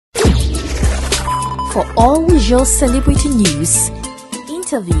For all your celebrity news,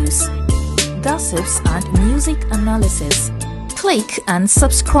 interviews, gossips, and music analysis, click and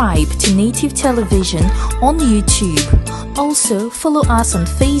subscribe to Native Television on YouTube. Also, follow us on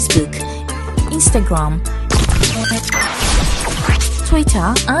Facebook, Instagram,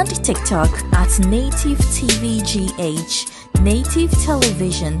 Twitter, and TikTok at Native TVGH. Native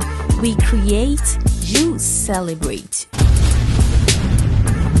Television. We create, you celebrate.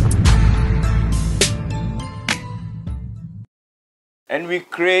 And we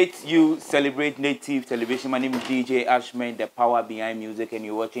create, you celebrate Native Television. My name is DJ Ashman, the power behind music, and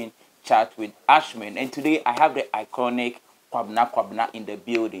you're watching Chat with Ashman. And today I have the iconic Kwabena in the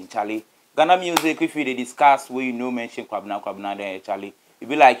building, Charlie. Ghana music, if we discuss where you know mention Kwabena there, Charlie, it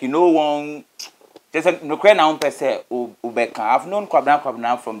be like, you know, one just no now per se Ubeka. I've known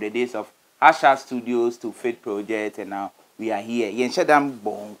Kwabena from the days of Asha Studios to Fate Project, and now we are here. Yenshadam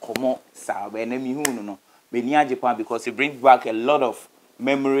bon komo sa enemy who no. Japan, because he brings back a lot of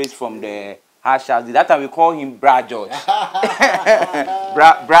memories from the Hashas. That time we call him Bra George.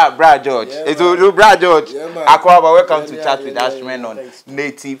 Bra George. Yeah, It's Bra George. Yeah, Akwaba, welcome to Chat with Ashman on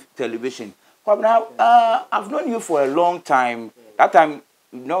Native Television. Kwabena, I've known you for a long time. That time,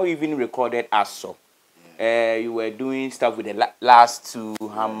 you not even recorded Aso. You were doing stuff with the last two,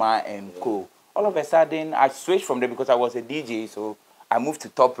 Hammer and Co. All of a sudden, I switched from there because I was a DJ, so I moved to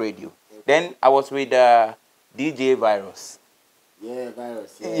Top Radio. Then I was with DJ Virus. Yeah,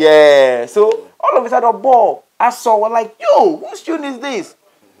 Virus. Yeah. Yeah. So all of a sudden, ball. I saw, we're like, yo, whose tune is this?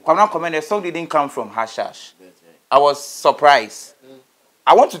 Comment, the song didn't come from Hashash. I was surprised.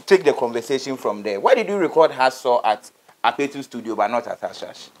 I want to take the conversation from there. Why did you record Hasso at Apetu Studio but not at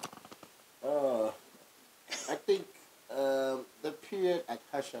Hashash? I think the period at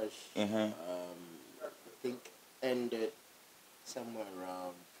Hashash, I think, ended somewhere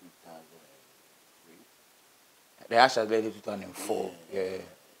around 2003. The Hashash led in 2004. Yeah.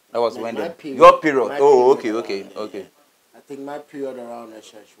 That was when your period. Okay. I think my period around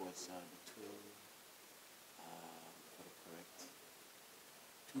Hashash was between, for the correct,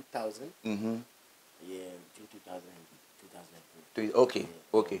 2000. Yeah, between 2000 and 2003.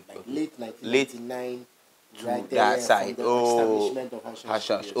 Okay. Like late 1999. Right there, that side. Establishment of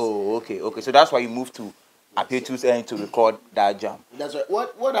Hashash. Okay. So that's why you moved to Apetu's end to record that jam. That's right.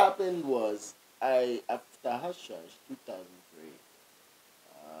 What happened was, after Hashash 2003,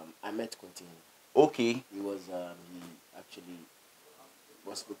 I met Continue. Okay. He was he actually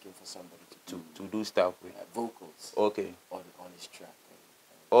was looking for somebody to do stuff with vocals. Okay. On his track.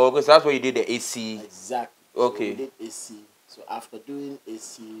 Because that's why you did the AC. Exactly. Okay. So we did AC. So after doing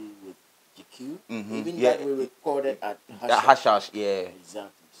AC with GQ, that we recorded at Hashash. Yeah.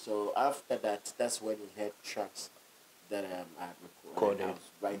 Exactly. So after that, that's when he had tracks that I had recorded. I was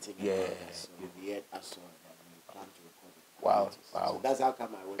writing. Yeah. So we had Aso and we planned to record it. Wow. So that's how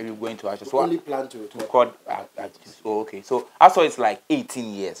come I went. And you went to Hashash. We only planned to record at okay. So Aso is like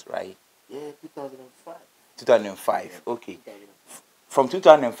 18 years, right? Yeah, 2005. 2005. Yeah, okay. 2005. From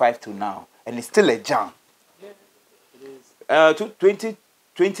 2005 to now, and it's still a jam. Yeah, it is.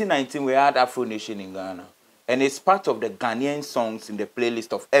 2019 we had Afro Nation in Ghana, and it's part of the Ghanaian songs in the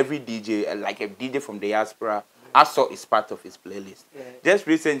playlist of every DJ, like a DJ from the diaspora. Aso is part of his playlist. Yeah. Just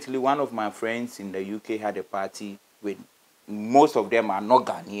recently, one of my friends in the UK had a party with most of them are not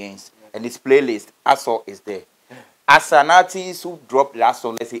Ghanaians, and his playlist Aso is there. As an artist who dropped that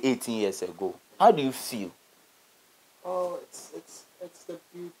song, let's say 18 years ago, how do you feel? Oh, it's the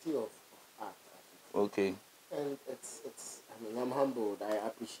beauty of art. Okay. And it's I mean, I'm humbled. I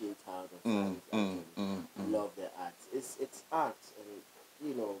appreciate how the fans love their art. It's art, and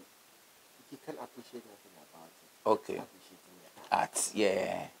you know, you can appreciate nothing about it. Okay. Art,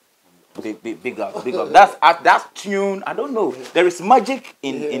 yeah. Big up. That's art, that tune. I don't know. There is magic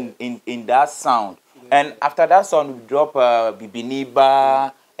in that sound. Yeah. And after that song, we drop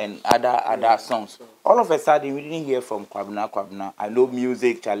Bibiniba and other songs. All of a sudden, we didn't hear from Kwabena. I know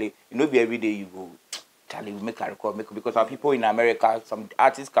music, Charlie. You know, every day you go, Charlie, we make a record, because our people in America, some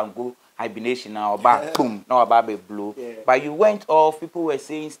artists can go hibernation now, back, boom, now about a blow. Yeah. But you went off, people were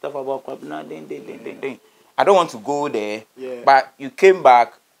saying stuff about Kwabena, then. I don't want to go there, but you came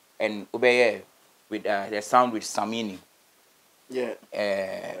back and obey with the sound with Samini. Yeah.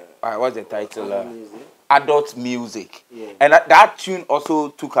 What's the title? Adult Music. Yeah. And that tune also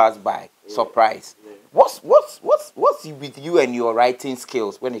took us by surprise. Yeah. What's with you and your writing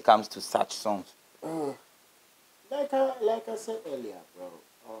skills when it comes to such songs? Like I said earlier, bro,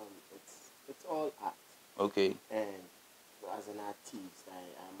 it's all art. Okay. And as an artist,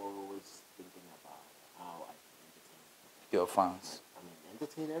 I'm always thinking about how I can entertain your fans. I mean, and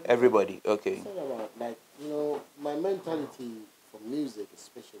entertain Everybody. Okay. It's not about, like, you know, my mentality for music,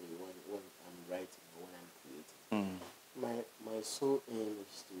 especially when I'm writing or when I'm creating. My sole aim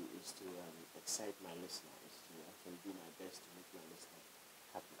is to excite my listener, is to actually do my best to make my listener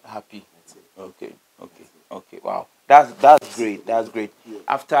happy. That's it. Okay. Okay. That's it. Okay. Wow. That's great. That's great. Yeah.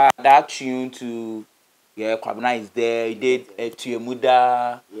 After that tune to Kwabena is there. You did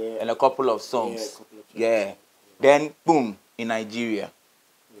Tuyemuda Yeah. and a couple of Yeah, a songs. couple of tracks. Yeah. Then boom in Nigeria.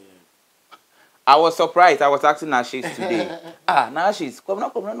 Yeah. I was surprised. I was asking Ashes today. Ashes,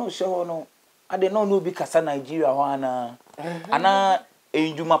 Kwabena no show no. I did not know because Nigeria wana. Ana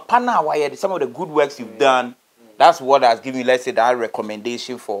enjuma pana why some of the good works you've done. That's what has given me, let's say, that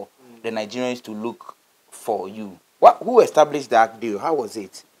recommendation for the Nigerians to look for you. Who established that deal? How was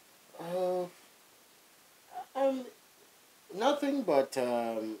it? Nothing but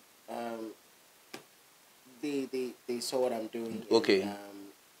they saw what I'm doing. Okay. And,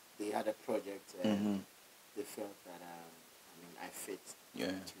 they had a project and they felt that I fit to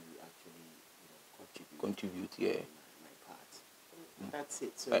actually Contribute. Yeah. my part. That's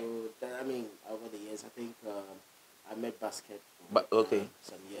it. So over the years, I think I made Basket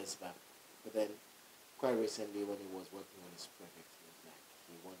some years back, but then quite recently when he was working on his project, he was like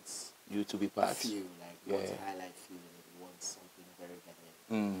he wants You to be part. feel like he wants a highlight feel and he wants something very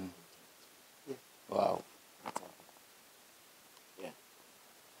Ghanaian. Yeah. Wow. Yeah.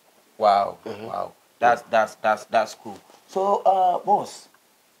 Wow. Wow. That's cool. So boss,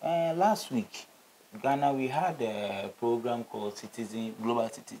 last week Ghana we had a program called Global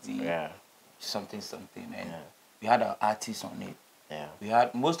Citizen. Yeah. Something and we had our artists on it. Yeah. We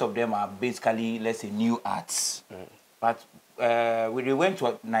had most of them are basically, let's say, new arts. But when they went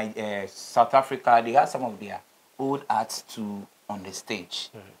to South Africa, they had some of their old arts too on the stage.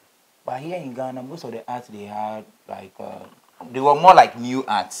 But here in Ghana, most of the arts they had, like they were more like new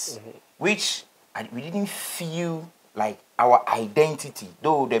arts, which we didn't feel like our identity,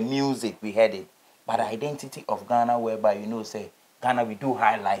 though the music we had it, but the identity of Ghana, whereby say Ghana we do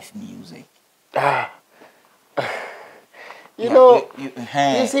high life music. You know, you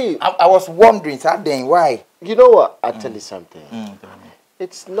see, I was wondering then why. You know what? I'll tell you something.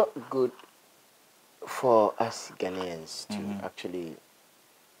 It's not good for us Ghanaians to actually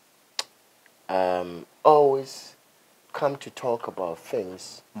always come to talk about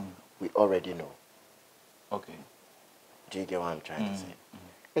things we already know. Okay. Do you get what I'm trying to say?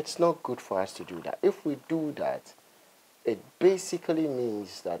 It's not good for us to do that. If we do that, it basically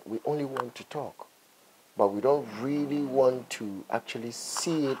means that we only want to talk, but we don't really want to actually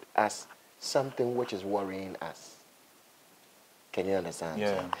see it as something which is worrying us. Can you understand?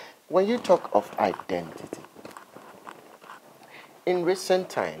 Yeah. When you talk of identity, in recent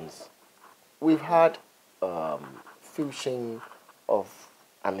times, we've had fusion of,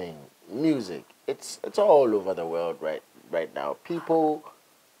 music. It's all over the world right now. People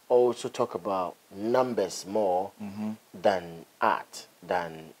also talk about numbers more than art,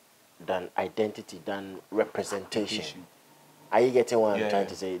 than identity, than representation. Are you getting what I'm trying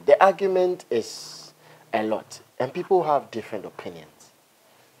to say? The argument is a lot, and people have different opinions.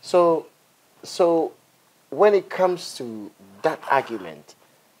 So when it comes to that argument,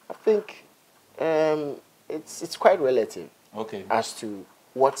 I think it's quite relative. Okay. As to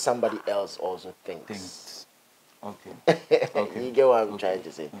what somebody else also thinks. Okay. Okay. You get what I'm trying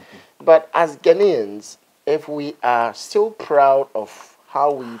to say. Okay. But as Ghanaians, if we are still proud of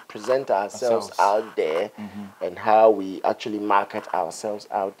how we present ourselves out there and how we actually market ourselves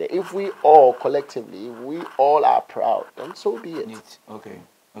out there, if we all collectively, we all are proud, then so be it. Okay.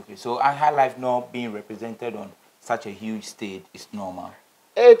 Okay. So our high life not being represented on such a huge stage is normal.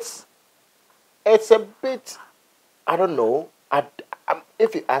 It's a bit, I don't know.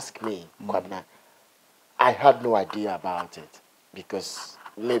 If you ask me, Kwabena, I had no idea about it because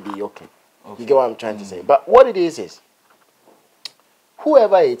maybe okay. You get what I'm trying to say. But what it is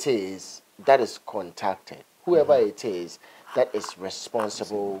whoever it is that is contacted, whoever it is that is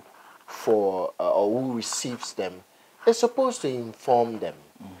responsible for or who receives them, is supposed to inform them.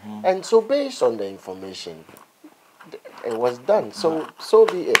 And so based on the information, it was done. So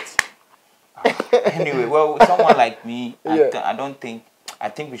be it. Anyway, well, someone like me, I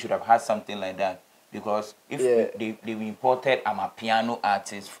think we should have had something like that, because if they imported a piano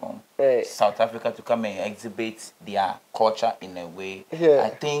artist from South Africa to come and exhibit their culture in a way, I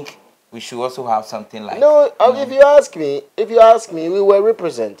think we should also have something like. No, if you ask me, we were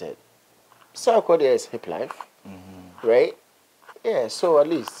represented. South Korea is hip life, right? Yeah, so at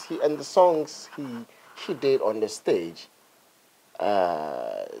least the songs he did on the stage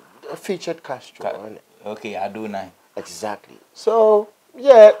featured Castro on it. Okay, Adonai. Exactly. So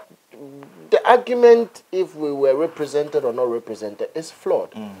yeah, the argument if we were represented or not represented is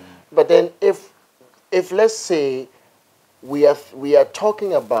flawed. But then if let's say we are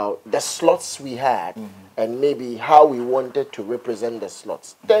talking about the slots we had and maybe how we wanted to represent the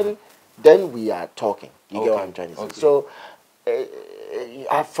slots, then we are talking. You get what I'm trying to say? So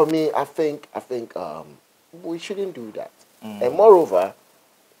for me, I think we shouldn't do that. And moreover,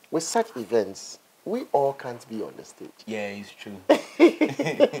 with such events, we all can't be on the stage. Yeah, it's true.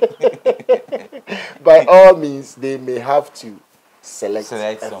 By all means, they may have to select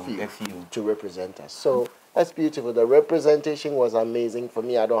a few to represent us. So that's beautiful. The representation was amazing. For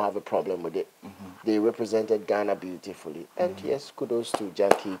me, I don't have a problem with it. They represented Ghana beautifully. And yes, kudos to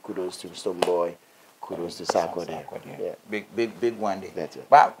Jackie, kudos to Stoneboy, kudos to Sako there. Yeah. Big one day. That's it.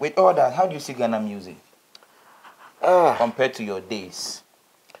 But with all that, how do you see Ghana music compared to your days?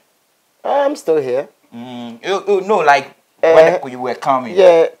 I'm still here. No, like when you were coming.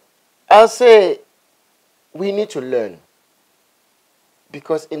 Yeah, I'll say we need to learn.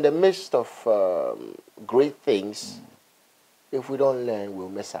 Because in the midst of great things, if we don't learn, we'll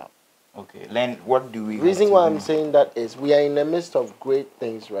miss out. Okay, learn. What do we? Reason why I'm saying that is we are in the midst of great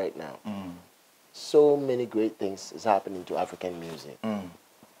things right now. So many great things is happening to African music.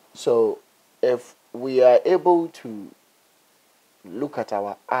 So if we are able to look at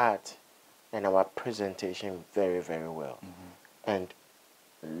our art and our presentation very, very well, and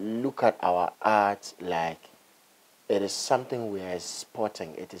look at our art like it is something we are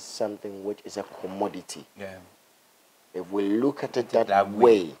exporting. It is something which is a commodity. Yeah. If we look at it that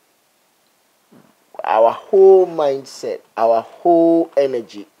way, our whole mindset, our whole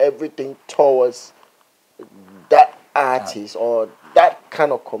energy, everything towards that artist or that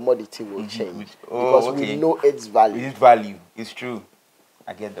kind of commodity will change. Because we know its value. Its value. It's true.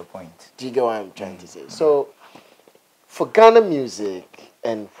 I get the point. Do you get what I'm trying to say? So, for Ghana music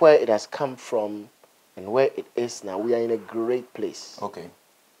and where it has come from, and where it is now, we are in a great place. Okay.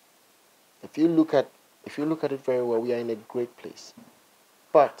 If you look at it very well, we are in a great place.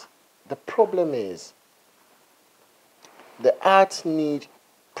 But the problem is the art need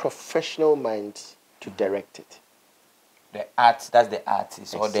professional minds to direct it. The art, that's the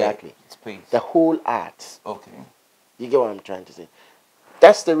artist. Exactly. Or the space. The whole art. Okay. You get what I'm trying to say?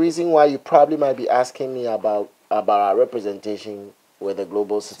 That's the reason why you probably might be asking me about our representation with the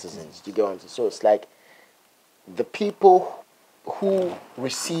global citizens. Do you get what I'm saying? So it's like the people who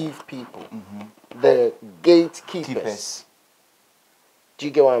receive people, the gatekeepers. Do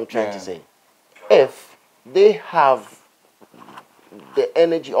you get what I'm trying to say? If they have the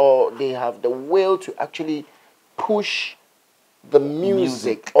energy or they have the will to actually push the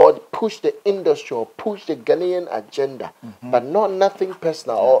music or push the industry or push the Ghanaian agenda, but nothing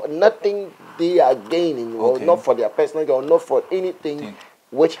personal or nothing they are gaining or not for their personal gain or not for anything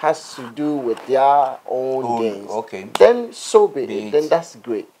which has to do with their own gains, then so be it. Then that's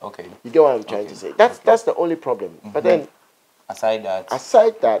great. Okay. You get what I'm trying to say? That's the only problem. But then aside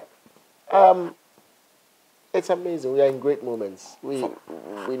that, it's amazing. We are in great moments.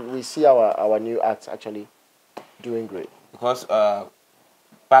 We see our new acts actually doing great. Because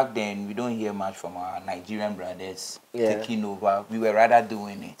back then we don't hear much from our Nigerian brothers taking over. We were rather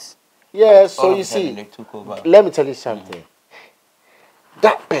doing it. Yeah, so you see, let me tell you something.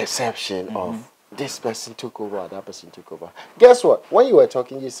 That perception of this person took over, that person took over. Guess what? When you were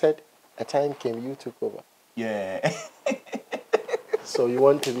talking, you said a time came you took over. Yeah. So you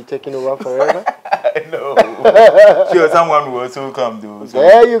want to be taken over forever? No. Sure, someone will also come though. So.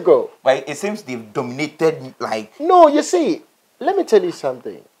 There you go. But it seems they've dominated like... No, you see, let me tell you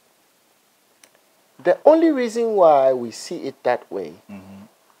something. The only reason why we see it that way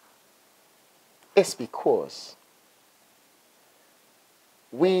is because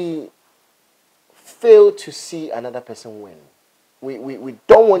we fail to see another person win. We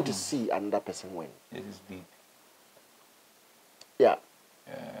don't want to see another person win. This is deep. Yeah.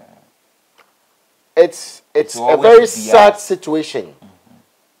 It's a very sad situation.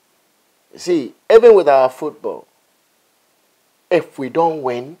 See, even with our football, if we don't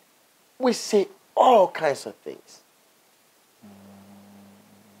win, we say all kinds of things.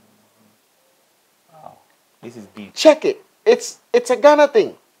 Wow. This is deep. Check it. It's a Ghana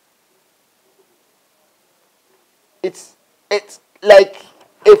thing. It's like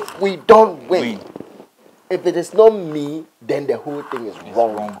if we don't win, if it is not me, then the whole thing is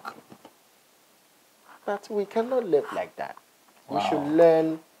wrong. But we cannot live like that. Wow.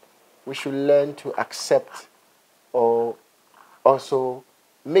 We should learn to accept or also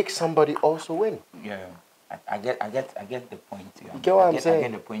make somebody also win. Yeah. I get the point. You get what I'm saying? I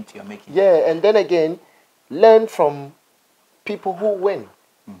get the point you're making. Yeah, and then again, learn from people who win.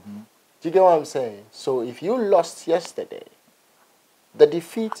 Do you get what I'm saying? So if you lost yesterday, the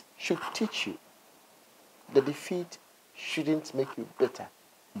defeat should teach you. The defeat shouldn't make you bitter.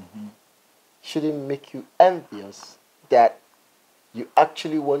 Shouldn't make you envious that you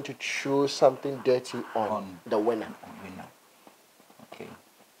actually want to throw something dirty on the winner. Okay.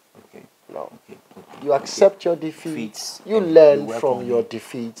 No. Okay. You accept your defeat. You learn from your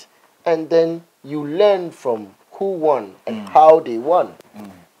defeat. And then you learn from who won and how they won.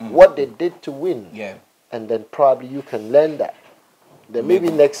 What they did to win. Yeah. And then probably you can learn that. Then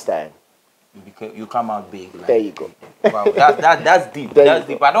maybe next time you come out big. Like, there you go. Wow, that's deep. That's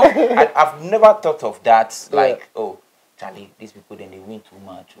deep. I've never thought of that. Like, oh, Charlie, these people then they win too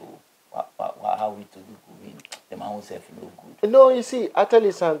much. Oh, how we to win? The man himself no good. No, you see, I tell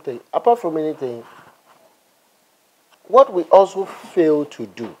you something. Apart from anything, what we also fail to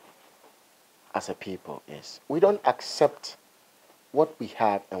do as a people is we don't accept what we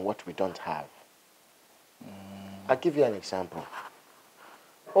have and what we don't have. I'll give you an example.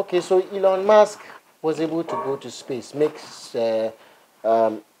 Okay, so Elon Musk was able to go to space, makes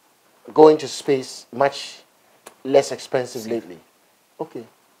going to space much less expensive lately. Okay,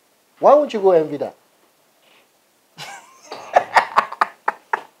 why would you go envy that?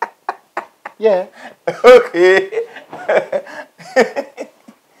 Yeah. Okay.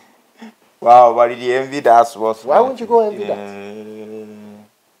 Wow, but the envy that's what. Why won't you go envy that?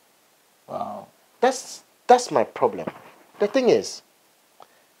 Wow. That's my problem. The thing is,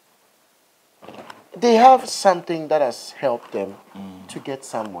 they have something that has helped them to get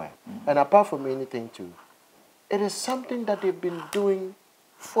somewhere. And apart from anything too, it is something that they've been doing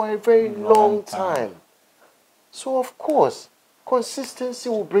for a very long time. So of course, consistency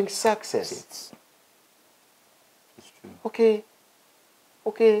will bring success. It's true. Okay,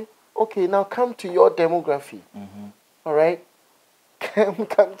 now come to your demography. All right?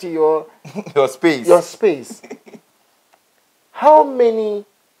 Come to your space. Your space. How many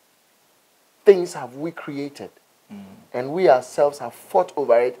things have we created? And we ourselves have fought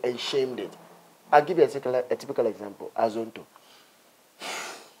over it and shamed it. I'll give you a typical example. Azonto.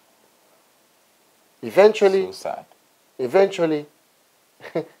 Eventually, so sad. Eventually,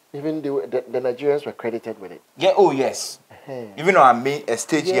 even the Nigerians were credited with it. Yeah, oh yes. Even though I made a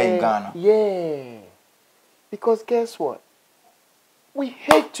stage here in Ghana. Yeah. Because guess what? We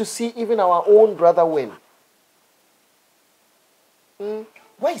hate to see even our own brother win.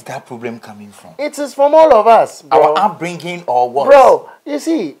 Where is that problem coming from? It is from all of us, bro. Our upbringing or what? Bro, you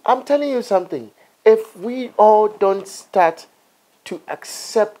see, I'm telling you something. If we all don't start to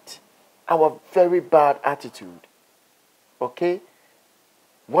accept our very bad attitude, okay?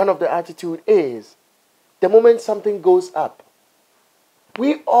 One of the attitude is, the moment something goes up,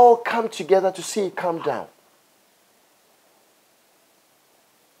 we all come together to see it come down.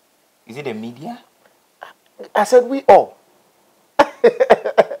 Is it the media? I said we all.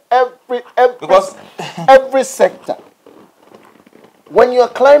 every sector. When you're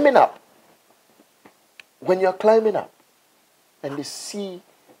climbing up, and they see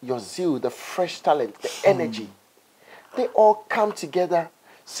your zeal, the fresh talent, the energy, they all come together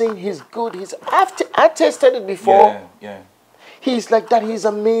saying he's good. I tasted it before. Yeah. He's like that, he's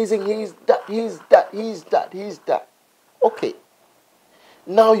amazing, he's that. Okay.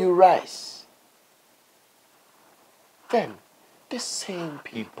 Now you rise. Then the same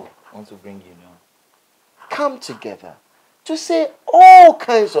people want to bring you down. Come together to say all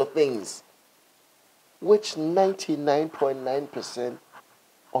kinds of things which 99.9%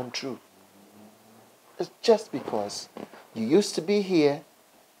 untrue. It's just because you used to be here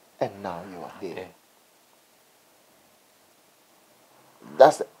and now you are there. Yeah.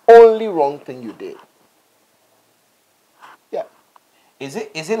 That's the only wrong thing you did. Yeah. Is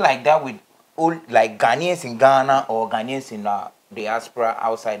it like that with all like Ghanaians in Ghana or Ghanaians in diaspora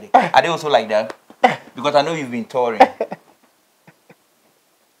outside? Are they also like that? Because I know you've been touring.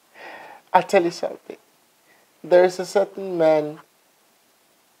 I'll tell you something. There is a certain man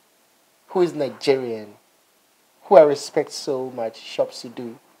who is Nigerian, who I respect so much,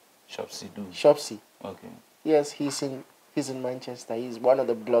 Shopsy. Shopsy. Okay. Yes, he's in Manchester. He's one of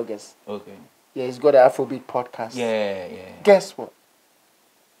the bloggers. Okay. Yeah, he's got an Afrobeat podcast. Yeah. Guess what?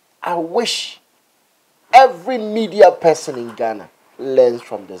 I wish every media person in Ghana learns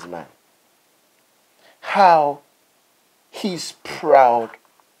from this man. How he's proud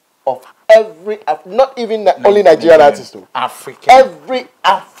of every, not even only Nigerian artists, African. Every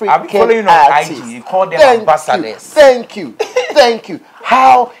African artist. IG. You call them ambassadors. Thank you.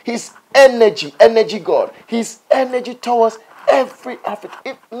 How his energy God, his energy towards every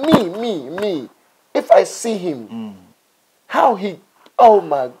African. Me. If I see him, How he, oh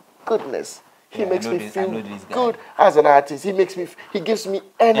my goodness, he Yeah, makes me I feel know this guy. good as an artist. He makes me, he gives me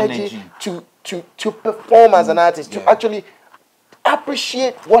energy. To perform as an artist, to Yeah. actually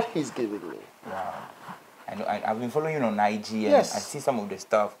appreciate what he's giving me. Wow. I know. I've been following you on IG, and Yes. I see some of the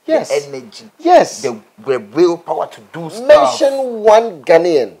stuff. Yes. The energy. Yes. The willpower to do stuff. Mention one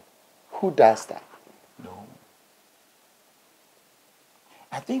Ghanaian who does that. No.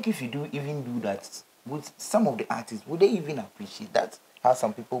 I think if you even do that with some of the artists, would they even appreciate that? How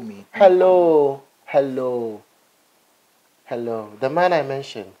some people may. Hello. The man I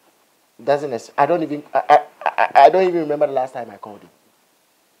mentioned doesn't. I don't even remember the last time I called him.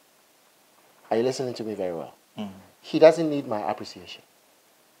 Are you listening to me very well? He doesn't need my appreciation.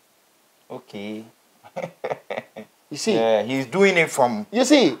 Okay. You see? Yeah, he's doing it from. You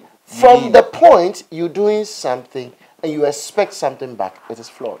see, from the point you're doing something and you expect something back, it is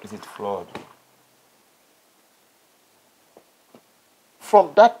flawed. It is flawed.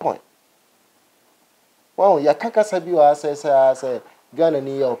 From that point. Wow, ya kaka sabi wa say Ghana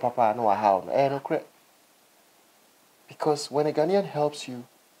ni your papa no how no correct. Because when a Ghanaian helps you,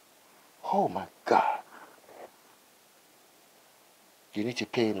 oh my God, you need to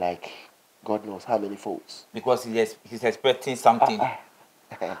pay like God knows how many folds. Because he's expecting something.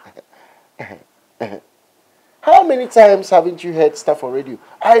 How many times haven't you heard stuff on radio?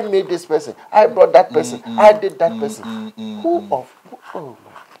 I made this person. I brought that person. I did that person. Oh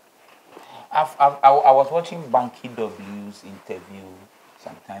my. I was watching Banky W's interview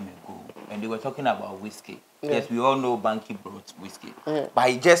some time ago, and they were talking about whiskey. Yeah. Yes, we all know Banky brought whiskey, but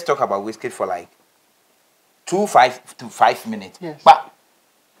he just talked about whiskey for like 5 minutes. Yes. But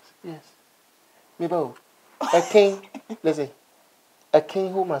yes, Mibo, a king. Listen, a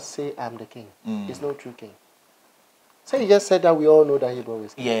king who must say I'm the king is no true king. So you just said that we all know that he brought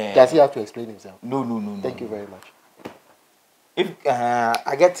whiskey. Yeah. Does he have to explain himself? No. Thank you very much. If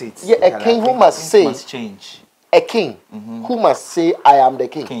I get it. Yeah, a king who must say must change. A king who must say I am the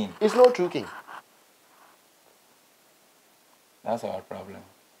king is no true king. That's our problem.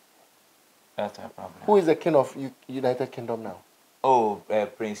 Who is the king of United Kingdom now? Oh,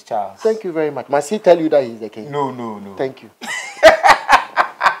 Prince Charles. Thank you very much. Must he tell you that he's the king? No. Thank you.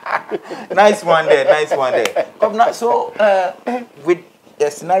 Nice one there. So, with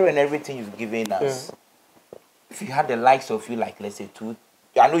the scenario and everything you've given us, if you had the likes of you, like let's say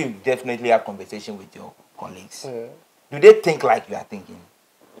I know you definitely have conversation with your colleagues. Do they think like you are thinking?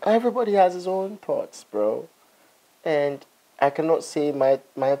 Everybody has his own thoughts, bro. And I cannot say my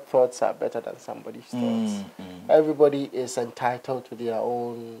thoughts are better than somebody's thoughts. Everybody is entitled to their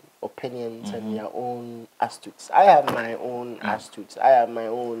own opinions and their own astutes. I have my own astutes. I have my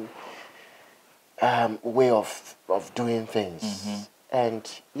own way of doing things.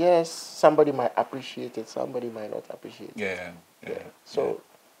 And yes, somebody might appreciate it, somebody might not appreciate it. Yeah. So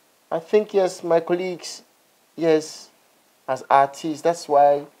I think, yes, my colleagues, yes, as artists, that's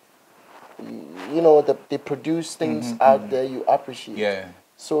why, you know, they produce things out there you appreciate. Yeah.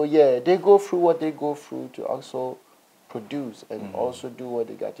 So yeah, they go through what they go through to also produce and also do what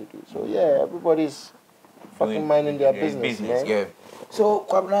they got to do. So yeah, everybody's fucking minding their business, man. Yeah. So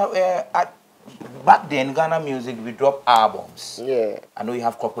Kwabena, back then, Ghana music, we drop albums. Yeah. I know you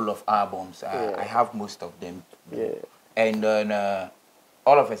have a couple of albums. I have most of them. Yeah. And then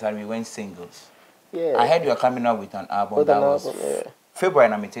all of a sudden we went singles. Yeah. I heard you are coming up with an album February,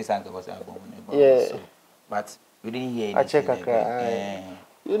 and I was album. Yeah. So, but we didn't hear I anything. check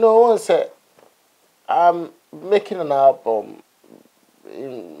You know, once I'm making an album,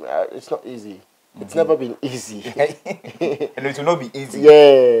 it's not easy. It's never been easy. And it will not be easy.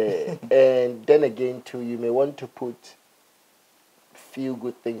 Yeah. And then again, too, you may want to put few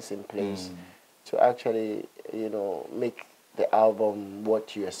good things in place to actually, you know, make the album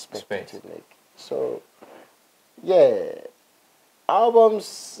what you expect it to make. So, yeah.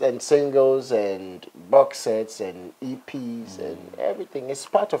 Albums and singles and box sets and EPs and everything is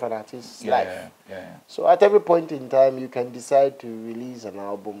part of an artist's life. Yeah. So at every point in time, you can decide to release an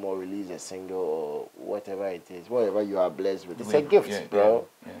album or release a single or whatever it is, whatever you are blessed with. It's a gift, bro.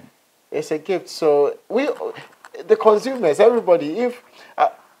 Yeah. It's a gift. So the consumers, everybody, if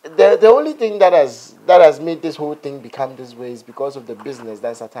the only thing that has made this whole thing become this way is because of the business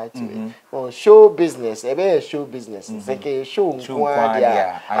that's attached to it. Well, show business, show business. It's like a show.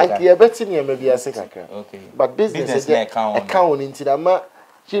 Okay. But business is account into that.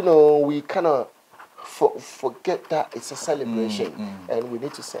 You know, we kind of forget that it's a celebration, and we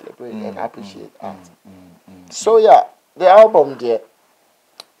need to celebrate and appreciate art. So yeah, the album there,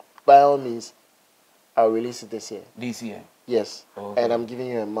 by all means, I'll release it this year. This year? Yes. Okay. And I'm giving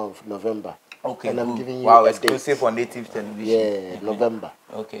you a month, November. Okay, and I'm good. giving you Wow, a exclusive date. on native television. Yeah, November.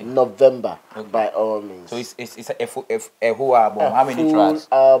 Okay. November, Okay. by all means. So it's a whole album. How many full tracks?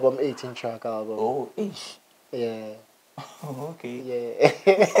 album, 18 track album. Oh, ish. Yeah. Okay. Yeah.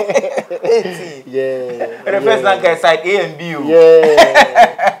 18. Yeah. And the first rank is side A and B.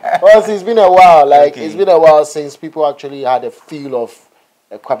 Yeah. Well, it's been a while. Like Okay. it's been a while since people actually had a feel of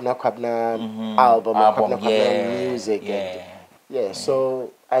a Kwabena album, and Kwabena music. Yeah. And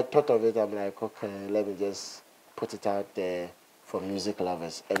so I thought of it. I'm like, okay, let me just put it out there for music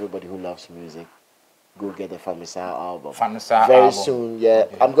lovers. Everybody who loves music, go get the Famisa album. Famisa Very album. soon. Yeah,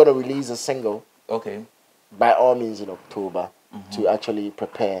 Okay. I'm gonna release a single. Okay. By all means in October to actually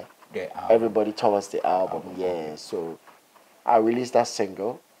prepare everybody towards the album. Yeah, so I released that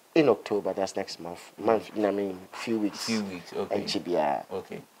single in October. That's next month. Few weeks. Okay. And Chibia.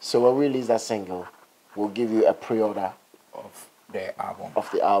 Okay. So when we release that single, we'll give you a pre-order Of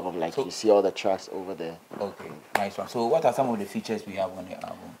the album. Like you see all the tracks over there. Okay. Nice one. So what are some of the features we have on the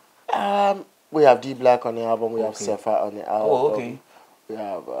album? We have D Black on the album. We have Okay. Sefa on the album. Oh, okay. We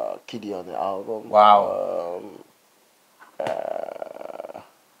have Kiddy on the album. Wow.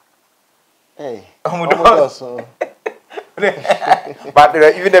 Hey. Oh my God. God. So. But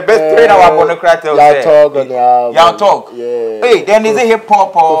even the best trainer I want to cry tell Y'all Talk on the album. Y'all Talk. Yeah. Hey, then is it hip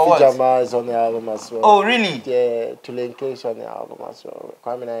hop or Kofi what? Jama is on the album as well. Oh, really? Yeah, Tulenke is on the album as well.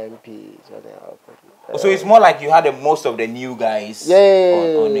 Kwabena MP is on the album. So it's more like you had most of the new guys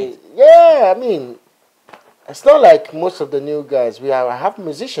on it. Yeah, I mean, it's not like most of the new guys. I have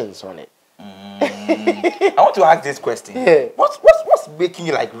musicians on it. I want to ask this question. Yeah. What's making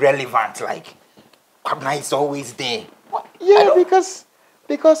you like relevant? Like, Kwabena is always there. What? Yeah,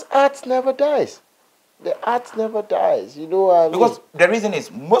 because art never dies. The art never dies. You know what I mean? Because the reason is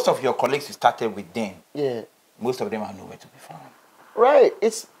most of your colleagues you started with them. Yeah. Most of them are nowhere to be found. Right.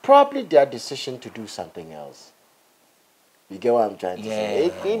 It's probably their decision to do something else. You get what I'm trying to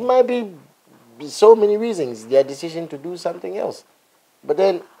say? It might be so many reasons, their decision to do something else. But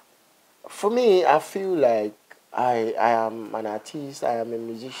then, for me, I feel like I am an artist, I am a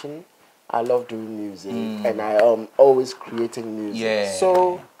musician, I love doing music, and I am always creating music. Yeah.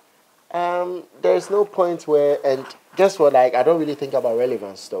 So, there's no point where, and guess what, like, I don't really think about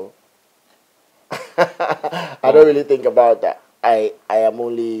relevance, though. I don't really think about that. I am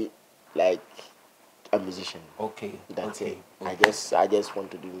only, like, a musician. Okay. That's it. Okay. I just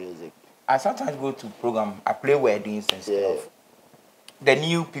want to do music. I sometimes go to program, I play weddings and stuff. The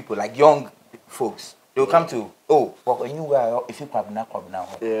new people, like young folks, they'll come to, oh, but you know, if you Kwabena, but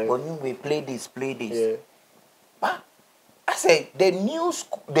you play this. Yeah. But I say the new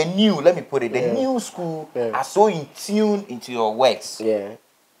school are so in tune into your works. Yeah.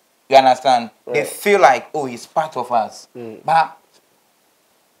 You understand? Right. They feel like, oh, he's part of us. But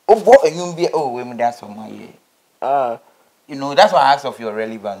women that's on my year. You know, that's why I asked of your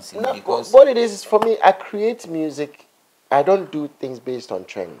relevancy. No, because what it is for me, I create music. I don't do things based on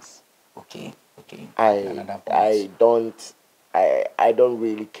trends. Okay. I don't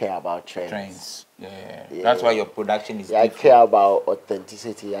really care about trends. Yeah. That's why your production is different. I care about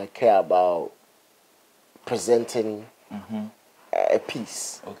authenticity. I care about presenting a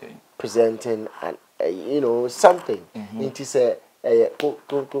piece. Okay. Presenting something. It is go,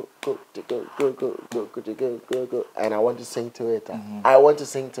 and I want to sing to it. I want to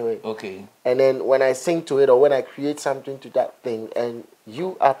sing to it. Okay. And then when I sing to it, or when I create something to that thing, and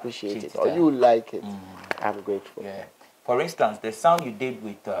you appreciate it, or you like it, I'm grateful. Yeah. For instance, the sound you did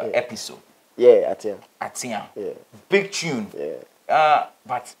with Episode. Yeah, Atia. Yeah. Big tune. Yeah.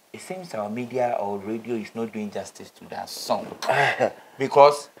 But it seems our media or radio is not doing justice to that song.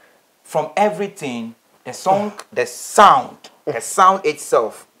 Because from everything, the song, the sound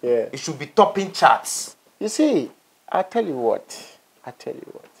itself, it should be topping charts. You see, I tell you what.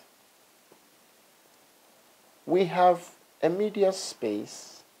 We have a media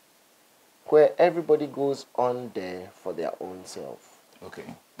space where everybody goes on there for their own self. Okay.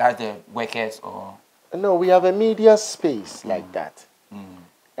 That's the workers or... No, we have a media space like that.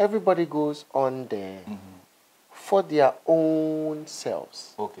 Everybody goes on there for their own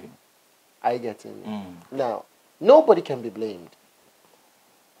selves. Okay. I get it. Now, nobody can be blamed.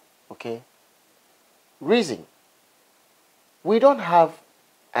 Okay? Reason. We don't have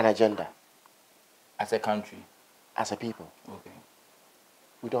an agenda. As a country? As a people. Okay.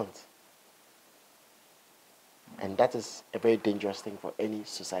 We don't. And that is a very dangerous thing for any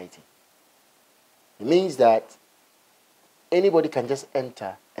society. It means that anybody can just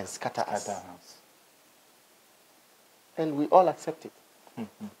enter and scatter us. And we all accept it.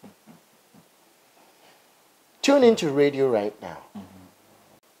 Tune into radio right now.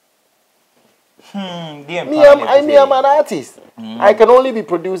 I'm an artist. I can only be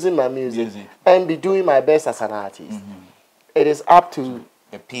producing my music and be doing my best as an artist. It is up to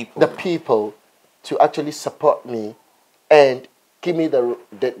the people to actually support me and give me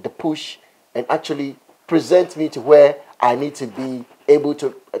the push and actually present me to where I need to be able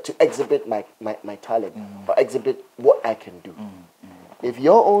to exhibit my talent or exhibit what I can do. If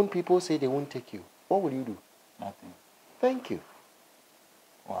your own people say they won't take you, what will you do? Nothing. Thank you.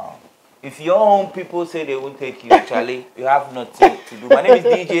 Wow. If your own people say they won't take you, Charlie, you have nothing to do. My name is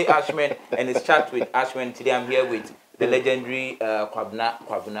DJ Ashman, and it's Chat with Ashman. Today I'm here with the legendary Kwabena.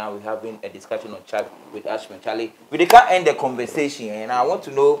 We're having a discussion on Chat with Ashman. Charlie, we can't end the conversation, and I want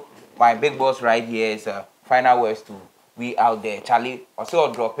to know, my big boss right here is final words to we out there. Charlie,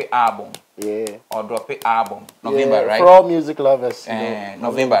 also drop an album. Yeah. Or drop an album. November, right? For all music lovers.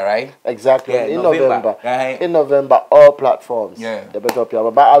 November, right? Exactly. Yeah, in November. In November, all platforms. Yeah. They better drop your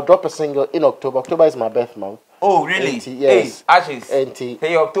album. But I'll drop a single in October. October is my birth month. Oh, really? Yes. Hey, Ashes.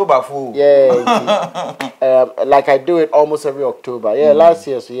 Hey, October fool. Yeah. Like I do it almost every October. Yeah, last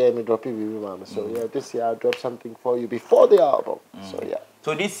year, so yeah, me drop it with you, mama. So yeah, this year I'll drop something for you before the album. So yeah.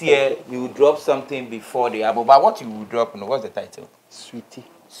 So this year you will drop something before the album. But what you will drop, what's the title? Sweetie.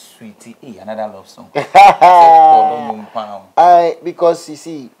 Sweetie. Hey, another love song. Because you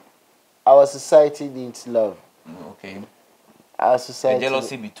see, our society needs love. Okay. Our society. The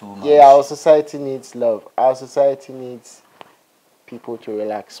jealousy be too much. Yeah, our society needs love. Our society needs people to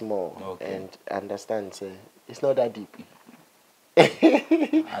relax more and understand. It's not that deep.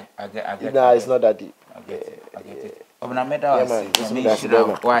 I get No, it's not that deep. I get it. My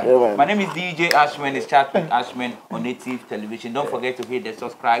name is DJ Ashman. It's Chat with Ashman on Native Television. Don't forget to hit the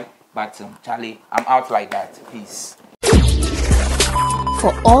subscribe button. Charlie, I'm out like that. Peace.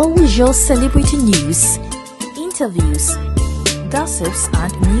 For all your celebrity news, interviews, gossips,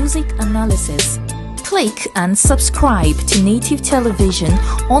 and music analysis, click and subscribe to Native Television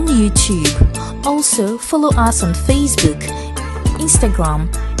on YouTube. Also, follow us on Facebook,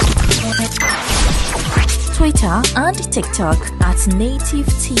 Instagram, Twitter, and TikTok at Native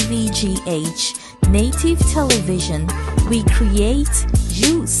TVGH. Native Television. We create,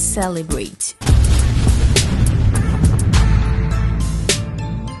 you celebrate.